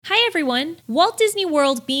Hi everyone! Walt Disney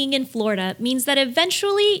World being in Florida means that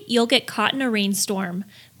eventually you'll get caught in a rainstorm.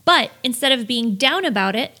 But instead of being down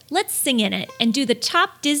about it, let's sing in it and do the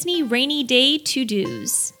top Disney rainy day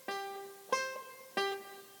to-dos.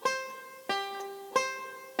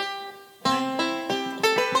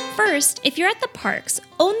 First, if you're at the parks,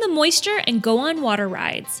 own the moisture and go on water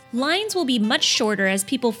rides. Lines will be much shorter as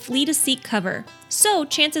people flee to seek cover, so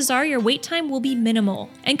chances are your wait time will be minimal.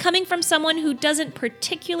 And coming from someone who doesn't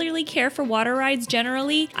particularly care for water rides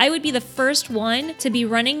generally, I would be the first one to be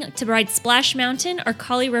running to ride Splash Mountain or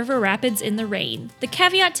Kali River Rapids in the rain. The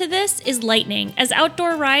caveat to this is lightning, as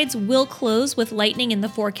outdoor rides will close with lightning in the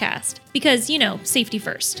forecast. Because, safety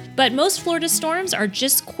first. But most Florida storms are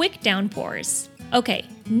just quick downpours. Okay,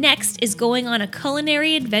 next is going on a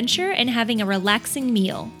culinary adventure and having a relaxing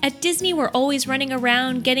meal. At Disney, we're always running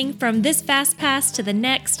around, getting from this fast pass to the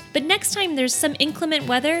next, but next time there's some inclement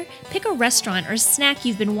weather, pick a restaurant or snack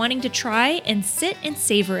you've been wanting to try and sit and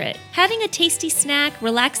savor it. Having a tasty snack,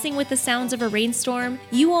 relaxing with the sounds of a rainstorm,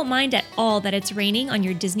 you won't mind at all that it's raining on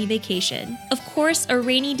your Disney vacation. Of course, a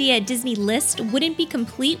rainy day at Disney list wouldn't be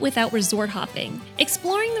complete without resort hopping.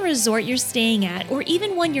 Exploring the resort you're staying at, or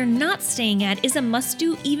even one you're not staying at, is a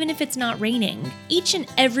must-do even if it's not raining. Each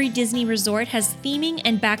and every Disney resort has theming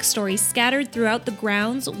and backstory scattered throughout the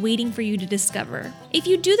grounds waiting for you to discover. If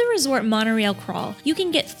you do the resort monorail crawl, you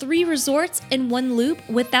can get 3 resorts in one loop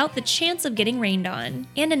without the chance of getting rained on.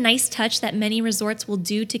 And a nice touch that many resorts will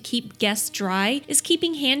do to keep guests dry is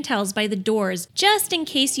keeping hand towels by the doors, just in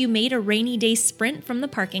case you made a rainy day sprint from the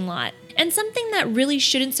parking lot. And something that really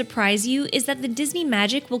shouldn't surprise you is that the Disney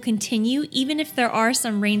magic will continue even if there are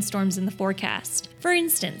some rainstorms in the forecast. For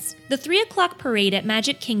instance, the 3 o'clock parade at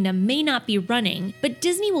Magic Kingdom may not be running, but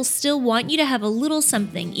Disney will still want you to have a little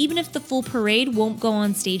something even if the full parade won't go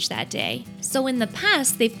on stage that day. So in the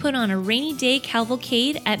past, they've put on a rainy day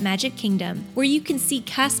cavalcade at Magic Kingdom, where you can see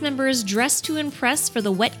cast members dressed to impress for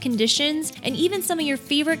the wet conditions, and even some of your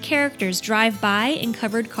favorite characters drive by in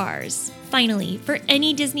covered cars. Finally, for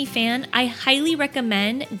any Disney fan, I highly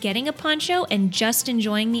recommend getting a poncho and just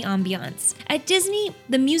enjoying the ambiance. At Disney,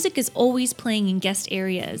 the music is always playing in guest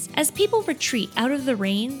areas. As people retreat out of the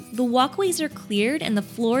rain, the walkways are cleared and the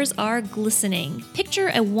floors are glistening.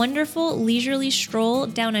 Picture a wonderful, leisurely stroll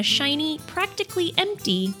down a shiny, practically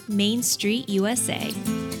empty Main Street, USA.